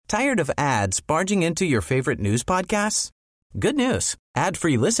Tired of ads barging into your favorite news podcasts? Good news.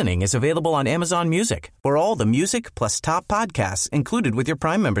 Ad-free listening is available on Amazon Music for all the music plus top podcasts included with your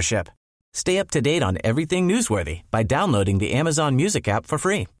Prime membership. Stay up to date on everything newsworthy by downloading the Amazon Music app for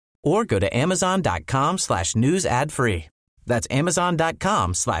free or go to amazon.com/news ad free. That's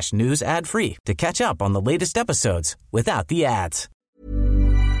amazon.com/news ad free to catch up on the latest episodes without the ads.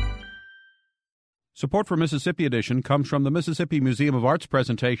 Support for Mississippi Edition comes from the Mississippi Museum of Art's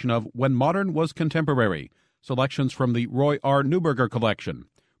presentation of When Modern Was Contemporary, selections from the Roy R. Neuberger collection,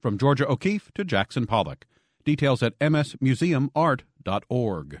 from Georgia O'Keeffe to Jackson Pollock. Details at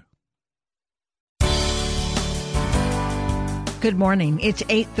msmuseumart.org. Good morning. It's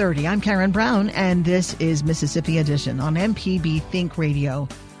 8:30. I'm Karen Brown, and this is Mississippi Edition on MPB Think Radio.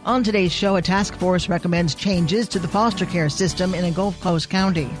 On today's show, a task force recommends changes to the foster care system in a Gulf Coast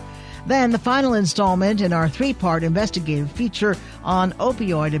county. Then the final installment in our three-part investigative feature on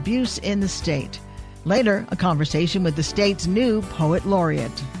opioid abuse in the state. Later, a conversation with the state's new poet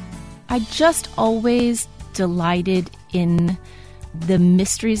laureate. I just always delighted in the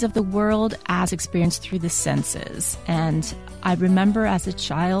mysteries of the world as experienced through the senses. And I remember as a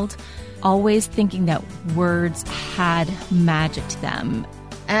child always thinking that words had magic to them.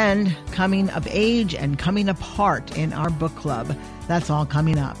 And coming of age and coming apart in our book club. That's all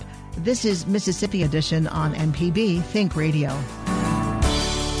coming up. This is Mississippi Edition on MPB Think Radio.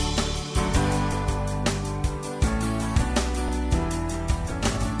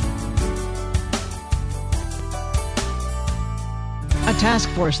 A task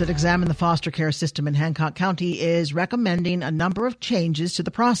force that examined the foster care system in Hancock County is recommending a number of changes to the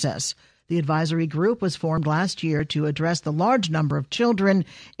process. The advisory group was formed last year to address the large number of children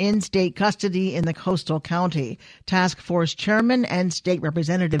in state custody in the coastal county. Task Force Chairman and State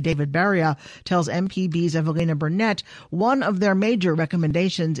Representative David Barria tells MPB's Evelina Burnett one of their major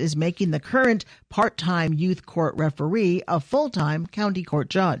recommendations is making the current part-time youth court referee a full-time county court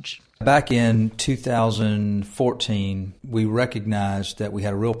judge. Back in 2014, we recognized that we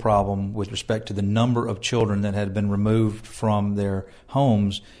had a real problem with respect to the number of children that had been removed from their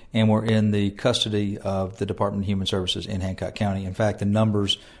homes and were in the custody of the Department of Human Services in Hancock County. In fact, the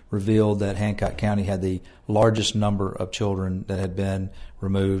numbers revealed that Hancock County had the largest number of children that had been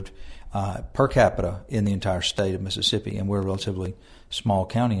removed per capita in the entire state of Mississippi, and we're a relatively small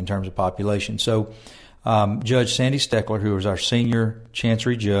county in terms of population. So Judge Sandy Steckler, who was our senior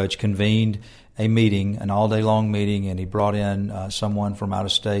chancery judge, convened a meeting, an all-day-long meeting, and he brought in someone from out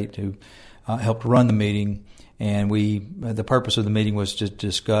of state who helped run the meeting. And the purpose of the meeting was to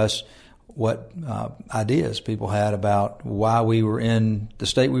discuss what ideas people had about why we were in the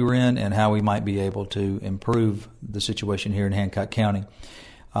state we were in and how we might be able to improve the situation here in Hancock County.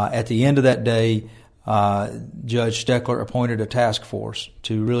 At the end of that day, Judge Steckler appointed a task force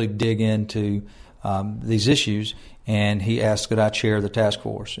to really dig into these issues, and he asked that I chair the task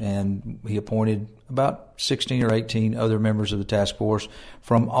force. And he appointed about 16 or 18 other members of the task force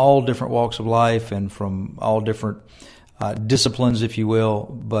from all different walks of life and from all different disciplines, if you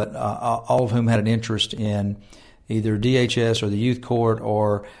will, but all of whom had an interest in either DHS or the youth court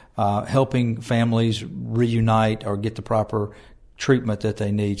or helping families reunite or get the proper treatment that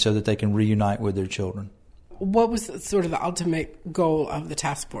they need so that they can reunite with their children. What was sort of the ultimate goal of the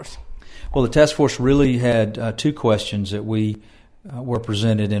task force? Well, the task force really had two questions that we were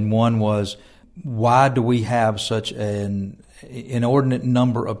presented, and one was, why do we have such an inordinate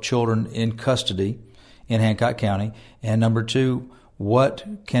number of children in custody in Hancock County? And number two, what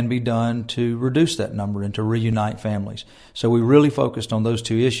can be done to reduce that number and to reunite families? So we really focused on those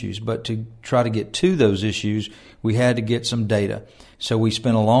two issues, but to try to get to those issues, we had to get some data. So we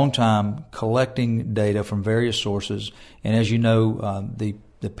spent a long time collecting data from various sources, and as you know, the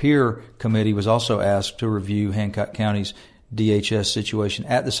peer committee was also asked to review Hancock County's DHS situation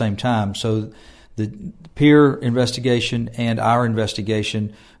at the same time. So the peer investigation and our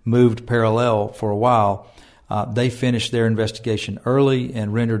investigation moved parallel for a while. They finished their investigation early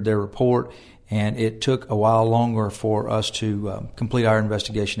and rendered their report, and it took a while longer for us to complete our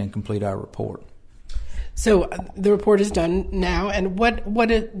investigation and complete our report. So the report is done now, and what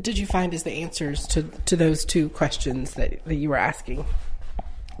did you find as the answers to those two questions that you were asking?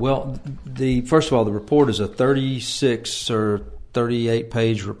 Well, first of all, the report is a 36 or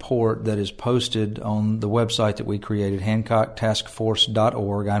 38-page report that is posted on the website that we created,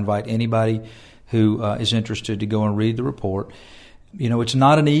 HancockTaskForce.org. I invite anybody who is interested to go and read the report. You know, it's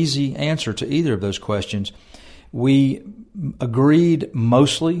not an easy answer to either of those questions. We agreed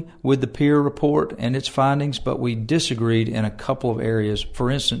mostly with the peer report and its findings, but we disagreed in a couple of areas.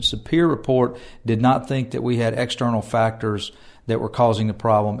 For instance, the peer report did not think that we had external factors that were causing the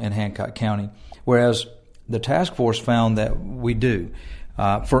problem in Hancock County, whereas the task force found that we do.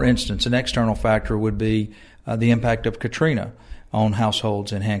 For instance, an external factor would be the impact of Katrina on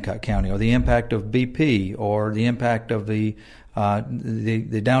households in Hancock County, or the impact of BP, or the impact of the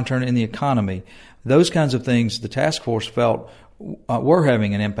downturn in the economy. Those kinds of things the task force felt were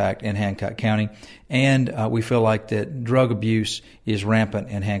having an impact in Hancock County, and we feel like that drug abuse is rampant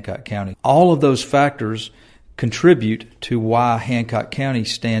in Hancock County. All of those factors contribute to why Hancock County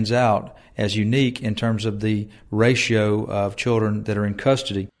stands out as unique in terms of the ratio of children that are in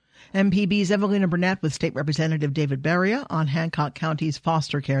custody. MPB's Evelina Burnett with State Representative David Beria on Hancock County's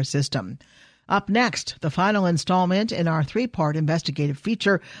foster care system. Up next, the final installment in our three-part investigative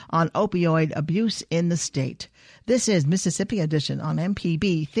feature on opioid abuse in the state. This is Mississippi Edition on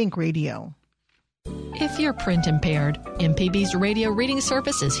MPB Think Radio. If you're print impaired, MPB's radio reading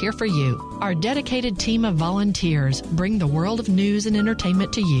service is here for you. Our dedicated team of volunteers bring the world of news and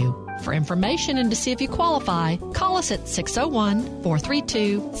entertainment to you. For information and to see if you qualify, call us at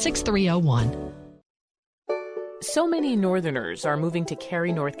 601-432-6301. So many Northerners are moving to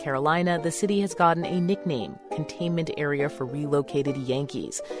Cary, North Carolina, the city has gotten a nickname, Containment Area for Relocated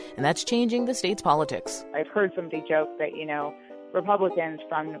Yankees. And that's changing the state's politics. I've heard somebody joke that, Republicans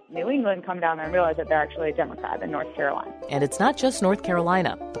from New England come down there and realize that they're actually a Democrat in North Carolina. And it's not just North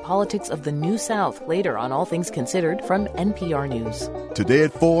Carolina. The politics of the New South later on All Things Considered from NPR News. Today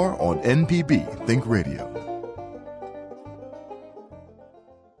at 4 on NPB Think Radio.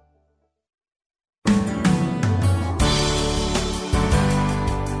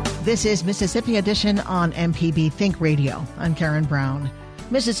 This is Mississippi Edition on MPB Think Radio. I'm Karen Brown.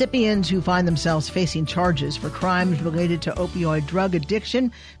 Mississippians who find themselves facing charges for crimes related to opioid drug addiction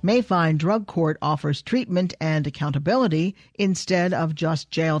may find drug court offers treatment and accountability instead of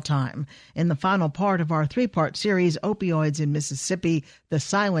just jail time. In the final part of our three-part series, Opioids in Mississippi, The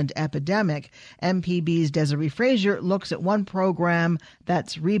Silent Epidemic, MPB's Desiree Frazier looks at one program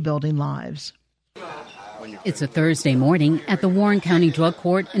that's rebuilding lives. It's a Thursday morning at the Warren County Drug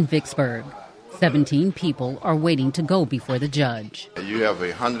Court in Vicksburg. 17 people are waiting to go before the judge. You have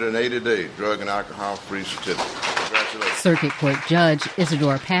a 180-day drug and alcohol-free certificate. Congratulations. Circuit Court Judge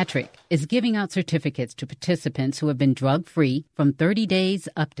Isidore Patrick is giving out certificates to participants who have been drug-free from 30 days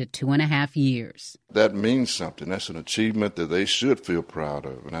up to 2.5 years. That means something. That's an achievement that they should feel proud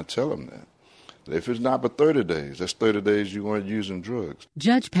of, and I tell them that. If it's not but 30 days, that's 30 days you weren't using drugs.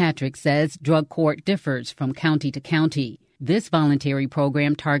 Judge Patrick says drug court differs from county to county. This voluntary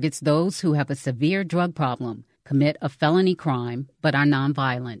program targets those who have a severe drug problem, commit a felony crime, but are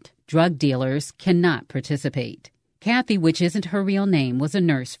nonviolent. Drug dealers cannot participate. Kathy, which isn't her real name, was a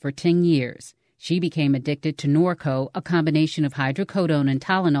nurse for 10 years. She became addicted to Norco, a combination of hydrocodone and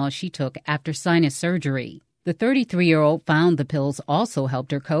Tylenol she took after sinus surgery. The 33-year-old found the pills also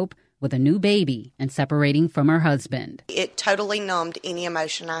helped her cope with a new baby and separating from her husband. It totally numbed any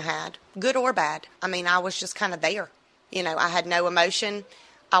emotion I had, good or bad. I was just kind of there. I had no emotion.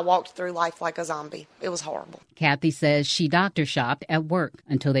 I walked through life like a zombie. It was horrible. Kathy says she doctor shopped at work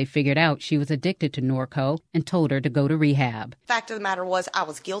until they figured out she was addicted to Norco and told her to go to rehab. Fact of the matter was I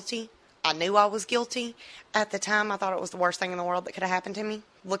was guilty. I knew I was guilty. At the time, I thought it was the worst thing in the world that could have happened to me.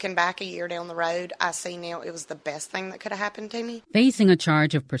 Looking back a year down the road, I see now it was the best thing that could have happened to me. Facing a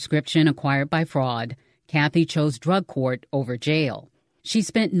charge of prescription acquired by fraud, Kathy chose drug court over jail. She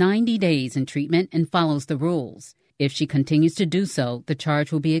spent 90 days in treatment and follows the rules. If she continues to do so, the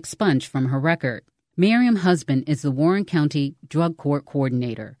charge will be expunged from her record. Miriam Husband is the Warren County Drug Court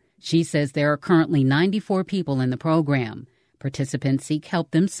Coordinator. She says there are currently 94 people in the program. Participants seek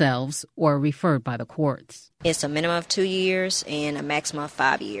help themselves or are referred by the courts. It's a minimum of 2 years and a maximum of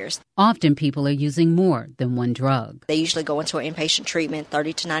 5 years. Often people are using more than one drug. They usually go into an inpatient treatment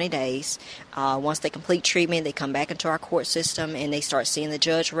 30 to 90 days. Once they complete treatment, they come back into our court system and they start seeing the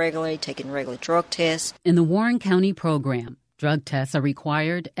judge regularly, taking regular drug tests. In the Warren County program, drug tests are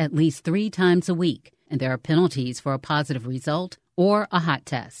required at least 3 times a week, and there are penalties for a positive result or a hot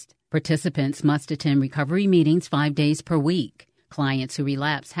test. Participants must attend recovery meetings 5 days per week. Clients who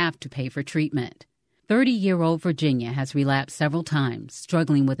relapse have to pay for treatment. 30-year-old Virginia has relapsed several times,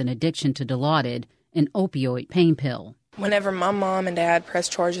 struggling with an addiction to Dilaudid, an opioid pain pill. Whenever my mom and dad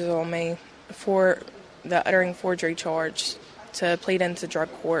pressed charges on me for the uttering forgery charge to plead into drug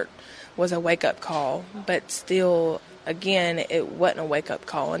court was a wake-up call. But still, again, it wasn't a wake-up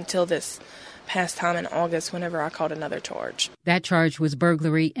call until this past time in August whenever I called another charge. That charge was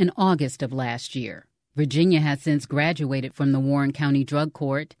burglary in August of last year. Virginia has since graduated from the Warren County Drug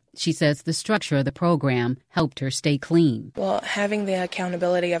Court She says the structure of the program helped her stay clean. Well, having the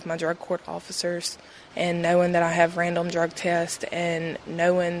accountability of my drug court officers and knowing that I have random drug tests and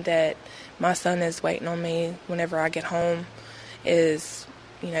knowing that my son is waiting on me whenever I get home is,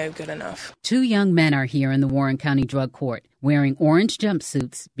 good enough. 2 young men are here in the Warren County Drug Court wearing orange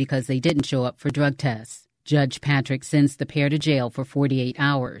jumpsuits because they didn't show up for drug tests. Judge Patrick sends the pair to jail for 48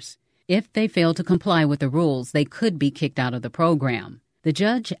 hours. If they fail to comply with the rules, they could be kicked out of the program. The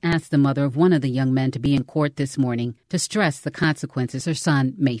judge asked the mother of one of the young men to be in court this morning to stress the consequences her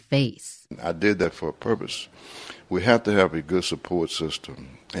son may face. I did that for a purpose. We have to have a good support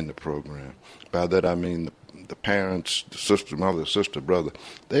system in the program. By that I mean the parents, the sister, mother, sister, brother,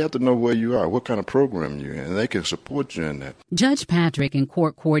 they have to know where you are, what kind of program you're in, and they can support you in that. Judge Patrick and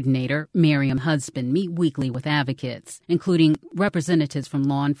court coordinator Miriam Husband meet weekly with advocates, including representatives from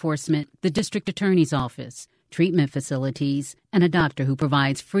law enforcement, the district attorney's office, treatment facilities, and a doctor who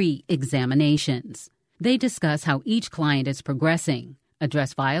provides free examinations. They discuss how each client is progressing,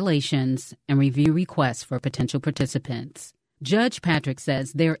 address violations, and review requests for potential participants. Judge Patrick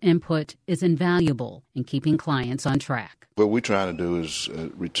says their input is invaluable in keeping clients on track. What we're trying to do is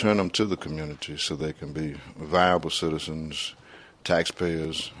return them to the community so they can be viable citizens,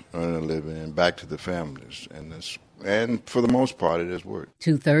 taxpayers, earn a living, and back to their families. And for the most part, it has worked.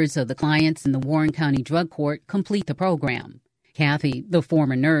 2/3 of the clients in the Warren County Drug Court complete the program. Kathy, the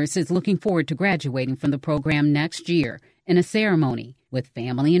former nurse, is looking forward to graduating from the program next year in a ceremony with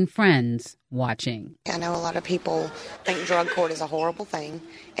family and friends watching. I know a lot of people think drug court is a horrible thing,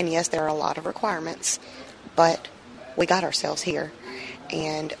 and yes, there are a lot of requirements, but we got ourselves here,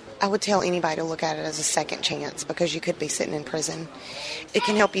 and I would tell anybody to look at it as a second chance because you could be sitting in prison. It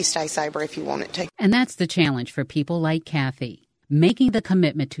can help you stay sober if you want it to. And that's the challenge for people like Kathy, making the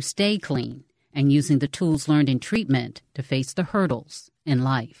commitment to stay clean and using the tools learned in treatment to face the hurdles in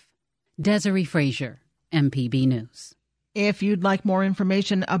life. Desiree Frazier, MPB News. If you'd like more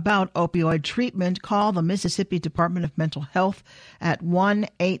information about opioid treatment, call the Mississippi Department of Mental Health at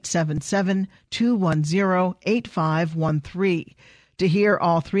 1-877-210-8513. To hear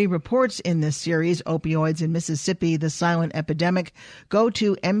all 3 reports in this series, Opioids in Mississippi, the Silent Epidemic, go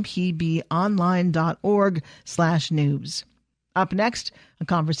to mpbonline.org/news. Up next, a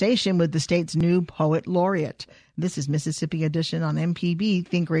conversation with the state's new poet laureate. This is Mississippi Edition on MPB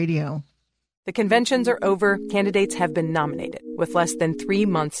Think Radio. The conventions are over. Candidates have been nominated with less than 3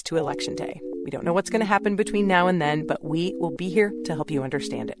 months to Election Day. We don't know what's going to happen between now and then, but we will be here to help you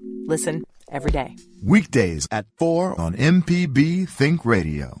understand it. Listen every day. Weekdays at 4 on MPB Think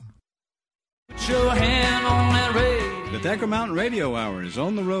Radio. Put your hand on that radio. The Thacker Mountain Radio Hour is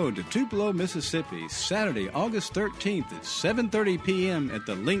on the road to Tupelo, Mississippi, Saturday, August 13th at 7:30 p.m. at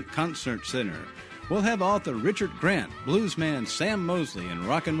the Link Concert Center. We'll have author Richard Grant, bluesman Sam Mosley, and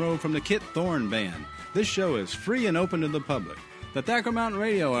rock and roll from the Kit Thorne Band. This show is free and open to the public. The Thacker Mountain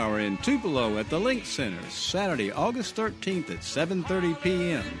Radio Hour in Tupelo at the Link Center, Saturday, August 13th at 7:30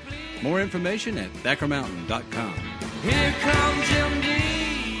 p.m. More information at thackermountain.com. Here comes Jim D.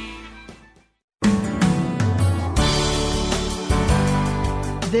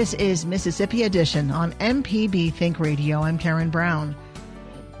 This is Mississippi Edition on MPB Think Radio. I'm Karen Brown.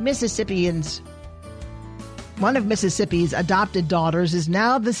 One of Mississippi's adopted daughters is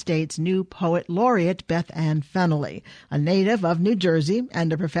now the state's new poet laureate, Beth Ann Fennelly. A native of New Jersey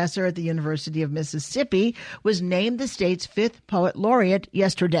and a professor at the University of Mississippi, was named the state's 5th poet laureate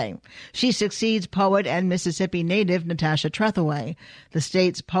yesterday. She succeeds poet and Mississippi native Natasha Trethewey. The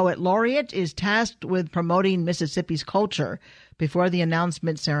state's poet laureate is tasked with promoting Mississippi's culture. Before the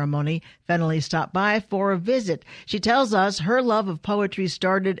announcement ceremony, Fennelly stopped by for a visit. She tells us her love of poetry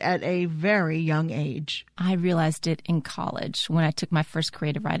started at a very young age. I realized it in college when I took my first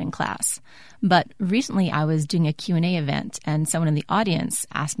creative writing class. But recently I was doing a Q&A event, and someone in the audience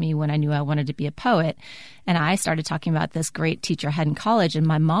asked me when I knew I wanted to be a poet. And I started talking about this great teacher I had in college, and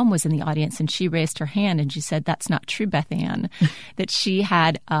my mom was in the audience, and she raised her hand and she said, "That's not true, Beth Ann." That she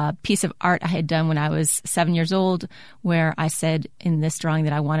had a piece of art I had done when I was 7 years old where I said in this drawing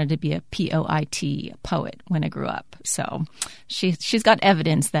that I wanted to be a POIT poet when I grew up. So she's got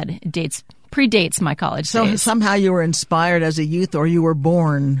evidence that it predates my college days. So somehow you were inspired as a youth, or you were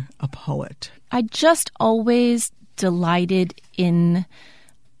born a poet? I just always delighted in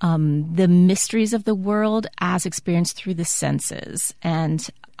the mysteries of the world as experienced through the senses. And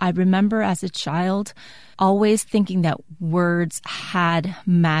I remember as a child always thinking that words had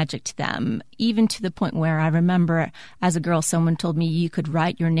magic to them, even to the point where I remember as a girl someone told me you could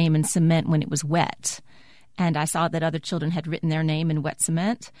write your name in cement when it was wet. and I saw that other children had written their name in wet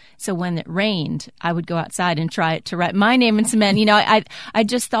cement. So when it rained, I would go outside and try to write my name in cement. I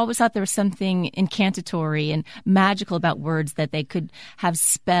just always thought there was something incantatory and magical about words, that they could have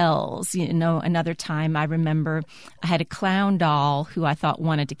spells. Another time I remember I had a clown doll who I thought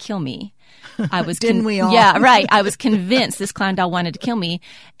wanted to kill me. Didn't we all? Yeah, right. I was convinced this clown doll wanted to kill me,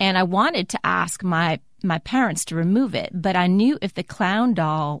 and I wanted to ask my parents to remove it. But I knew if the clown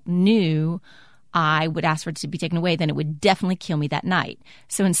doll knew I would ask for it to be taken away, then it would definitely kill me that night.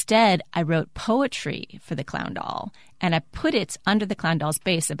 So instead, I wrote poetry for the clown doll, and I put it under the clown doll's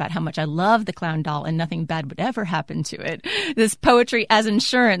base about how much I love the clown doll and nothing bad would ever happen to it. This poetry as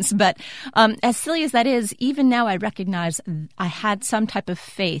insurance. But as silly as that is, even now I recognize I had some type of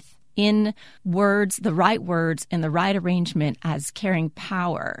faith in words, the right words, and the right arrangement as carrying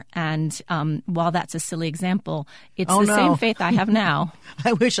power. And while that's a silly example, it's same faith I have now.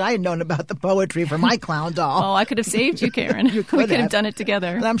 I wish I had known about the poetry for my clown doll. Oh, I could have saved you, Karen. We could have done it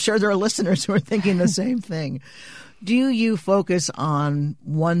together. And I'm sure there are listeners who are thinking the same thing. Do you focus on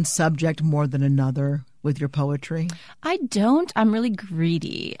one subject more than another with your poetry? I don't. I'm really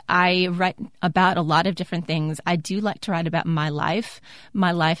greedy. I write about a lot of different things. I do like to write about my life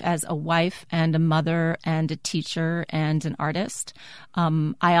as a wife and a mother and a teacher and an artist.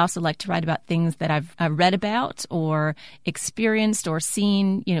 I also like to write about things that I've read about or experienced or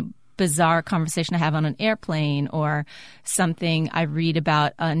seen, bizarre conversation I have on an airplane, or something I read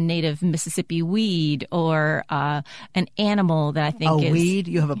about a native Mississippi weed, or an animal that I think is... A weed?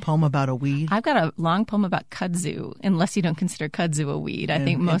 You have a poem about a weed? I've got a long poem about kudzu, unless you don't consider kudzu a weed. I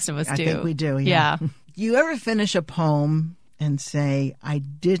think most of us do. I think we do, yeah. Do you ever finish a poem and say, I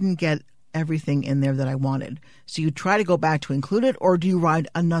didn't get everything in there that I wanted? So you try to go back to include it, or do you write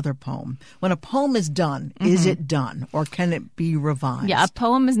another poem? When a poem is done, is it done, or can it be revised? Yeah, a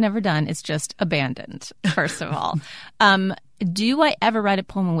poem is never done. It's just abandoned, first of all. Do I ever write a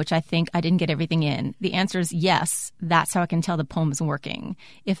poem in which I think I didn't get everything in? The answer is yes. That's how I can tell the poem is working.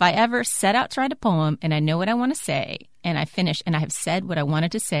 If I ever set out to write a poem and I know what I want to say, and I finish and I have said what I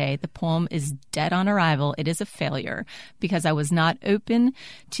wanted to say, the poem is dead on arrival. It is a failure because I was not open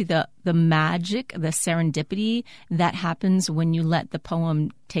to the magic, the serendipity that happens when you let the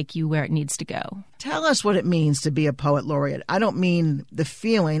poem take you where it needs to go. Tell us what it means to be a poet laureate. I don't mean the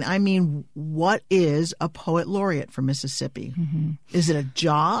feeling. I mean, what is a poet laureate for Mississippi? Mm-hmm. Is it a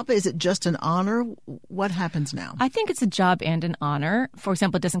job? Is it just an honor? What happens now? I think it's a job and an honor. For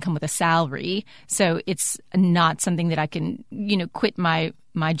example, it doesn't come with a salary, so it's not something that I can, quit my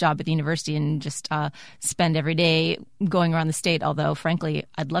job at the university and just spend every day going around the state, although, frankly,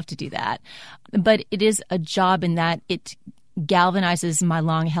 I'd love to do that. But it is a job in that it galvanizes my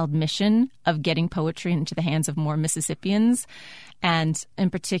long-held mission of getting poetry into the hands of more Mississippians, and in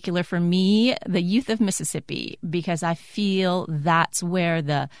particular for me, the youth of Mississippi, because I feel that's where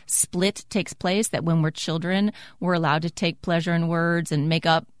the split takes place, that when we're children, we're allowed to take pleasure in words and make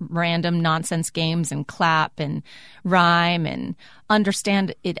up random nonsense games and clap and rhyme and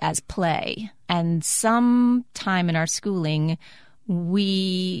understand it as play. And sometime in our schooling,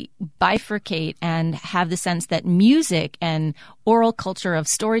 we bifurcate and have the sense that music and oral culture of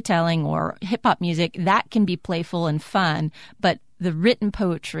storytelling or hip-hop music, that can be playful and fun, but the written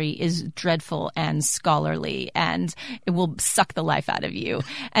poetry is dreadful and scholarly, and it will suck the life out of you.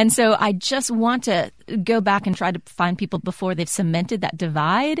 And so I just want to go back and try to find people before they've cemented that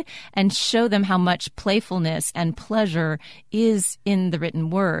divide and show them how much playfulness and pleasure is in the written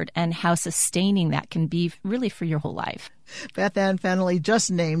word and how sustaining that can be really for your whole life. Beth Ann Fennelly,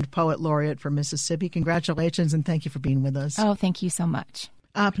 just named Poet Laureate for Mississippi. Congratulations, and thank you for being with us. Oh, thank you so much.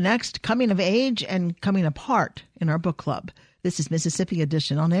 Up next, coming of age and coming apart in our book club. This is Mississippi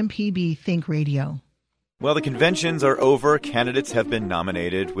Edition on MPB Think Radio. Well, the conventions are over. Candidates have been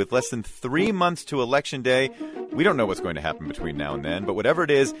nominated. With less than 3 months to Election Day, we don't know what's going to happen between now and then, but whatever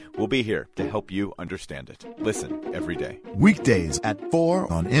it is, we'll be here to help you understand it. Listen every day. Weekdays at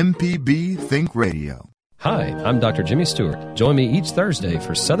 4 on MPB Think Radio. Hi, I'm Dr. Jimmy Stewart. Join me each Thursday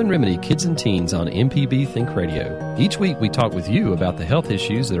for Southern Remedy Kids and Teens on MPB Think Radio. Each week we talk with you about the health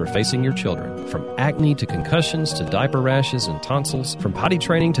issues that are facing your children, from acne to concussions to diaper rashes and tonsils, from potty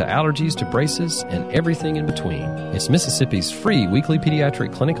training to allergies to braces, and everything in between. It's Mississippi's free weekly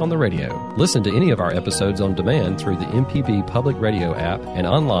pediatric clinic on the radio. Listen to any of our episodes on demand through the MPB Public Radio app and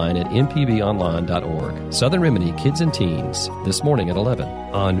online at mpbonline.org. Southern Remedy Kids and Teens, this morning at 11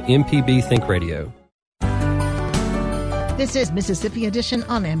 on MPB Think Radio. This is Mississippi Edition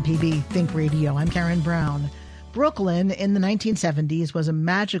on MPB Think Radio. I'm Karen Brown. Brooklyn in the 1970s was a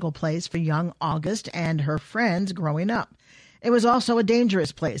magical place for young August and her friends growing up. It was also a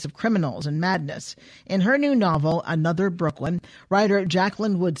dangerous place of criminals and madness. In her new novel, Another Brooklyn, writer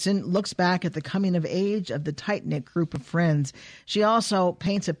Jacqueline Woodson looks back at the coming of age of the tight-knit group of friends. She also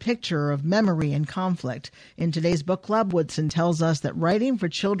paints a picture of memory and conflict. In today's book club, Woodson tells us that writing for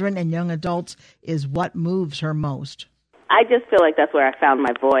children and young adults is what moves her most. I just feel like that's where I found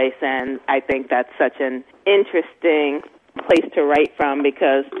my voice, and I think that's such an interesting place to write from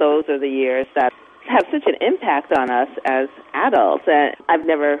because those are the years that have such an impact on us as adults, and I've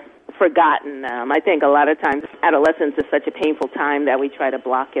never forgotten them. I think a lot of times adolescence is such a painful time that we try to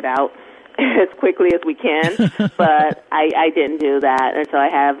block it out as quickly as we can, but I didn't do that, and so I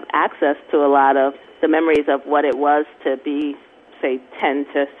have access to a lot of the memories of what it was to be, say, 10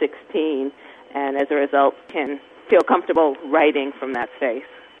 to 16, and as a result can feel comfortable writing from that space.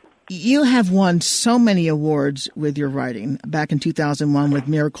 You have won so many awards with your writing. Back in 2001 with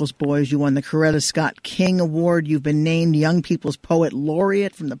Miracles Boys, you won the Coretta Scott King Award. You've been named Young People's Poet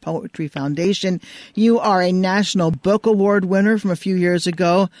Laureate from the Poetry Foundation. You are a National Book Award winner from a few years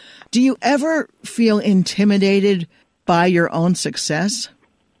ago. Do you ever feel intimidated by your own success?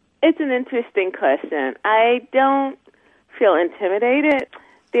 It's an interesting question. I don't feel intimidated.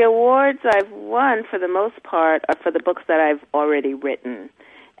 The awards I've won, for the most part, are for the books that I've already written.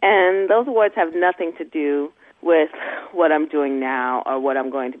 And those awards have nothing to do with what I'm doing now or what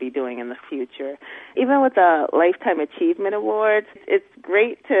I'm going to be doing in the future. Even with the Lifetime Achievement Awards, it's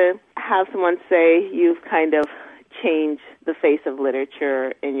great to have someone say you've kind of changed the face of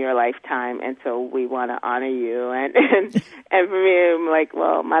literature in your lifetime, and so we want to honor you. And for me, I'm like,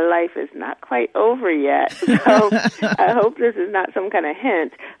 well, my life is not quite over yet, so I hope this is not some kind of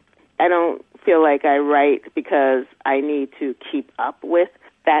hint. I don't feel like I write because I need to keep up with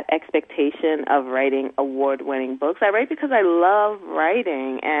that expectation of writing award-winning books. I write because I love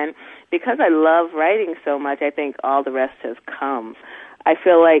writing, and because I love writing so much, I think all the rest has come. I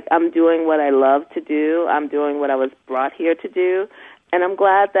feel like I'm doing what I love to do. I'm doing what I was brought here to do, and I'm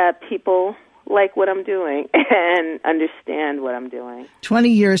glad that people like what I'm doing and understand what I'm doing. 20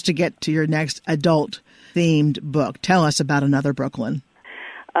 years to get to your next adult-themed book. Tell us about Another Brooklyn.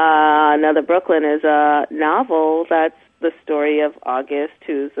 Another Brooklyn is a novel that's the story of August,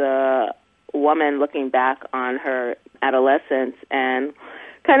 who's a woman looking back on her adolescence and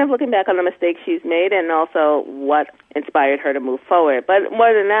kind of looking back on the mistakes she's made and also what inspired her to move forward. But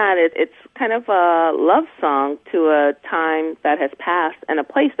more than that, it's kind of a love song to a time that has passed and a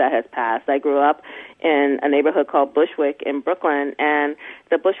place that has passed. I grew up in a neighborhood called Bushwick in Brooklyn, and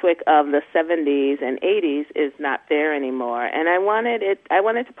the Bushwick of the 70s and 80s is not there anymore. And I wanted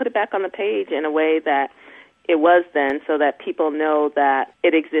to put it back on the page in a way that it was then, so that people know that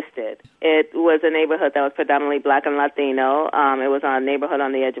it existed. It was a neighborhood that was predominantly black and Latino. It was a neighborhood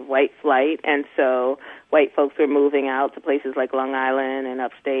on the edge of white flight, and so white folks were moving out to places like Long Island and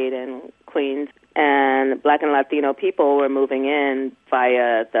upstate and Queens, and black and Latino people were moving in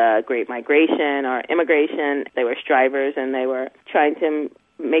via the Great Migration or immigration. They were strivers, and they were trying to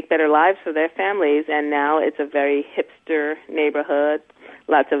make better lives for their families, and now it's a very hipster neighborhood.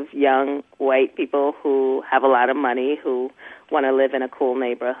 Lots of young white people who have a lot of money who want to live in a cool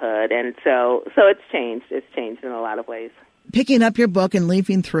neighborhood. And so it's changed. It's changed in a lot of ways. Picking up your book and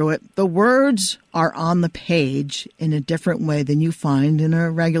leafing through it, the words are on the page in a different way than you find in a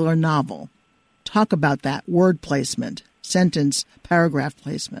regular novel. Talk about that word placement, sentence, paragraph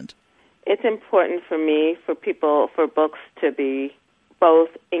placement. It's important for me, for books to be both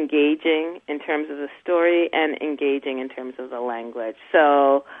engaging in terms of the story and engaging in terms of the language.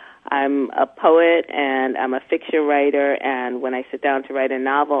 So I'm a poet and I'm a fiction writer, and when I sit down to write a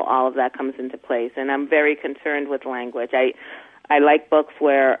novel, all of that comes into place. And I'm very concerned with language. I like books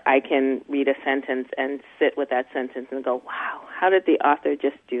where I can read a sentence and sit with that sentence and go, wow, how did the author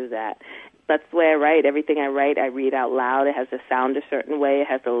just do that? That's the way I write. Everything I write, I read out loud. It has to sound a certain way. It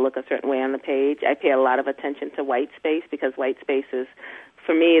has to look a certain way on the page. I pay a lot of attention to white space because white space is,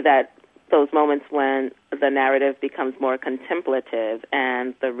 for me, that those moments when the narrative becomes more contemplative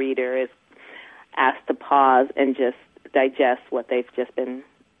and the reader is asked to pause and just digest what they've just been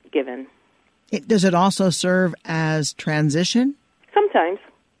given. Does it also serve as transition? Sometimes.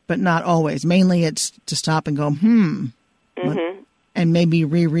 But not always. Mainly it's to stop and go, and maybe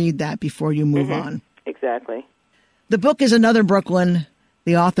reread that before you move on. Exactly. The book is Another Brooklyn.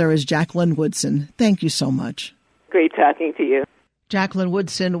 The author is Jacqueline Woodson. Thank you so much. Great talking to you. Jacqueline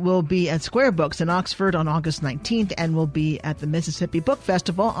Woodson will be at Square Books in Oxford on August 19th and will be at the Mississippi Book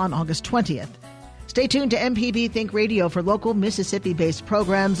Festival on August 20th. Stay tuned to MPB Think Radio for local Mississippi-based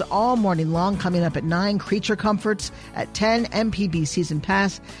programs all morning long. Coming up at 9, Creature Comforts. At 10, MPB Season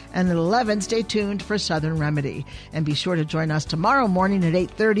Pass. And at 11, stay tuned for Southern Remedy. And be sure to join us tomorrow morning at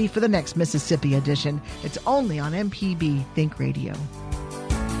 8:30 for the next Mississippi edition. It's only on MPB Think Radio.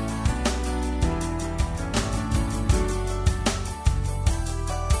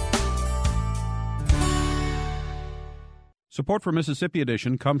 Support for Mississippi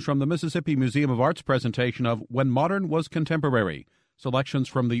Edition comes from the Mississippi Museum of Art's presentation of When Modern Was Contemporary, selections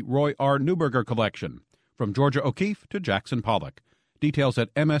from the Roy R. Newberger collection, from Georgia O'Keeffe to Jackson Pollock. Details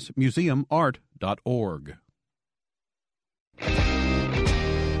at msmuseumart.org.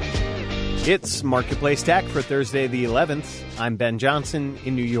 It's Marketplace Tech for Thursday the 11th. I'm Ben Johnson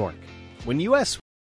in New York. When U.S.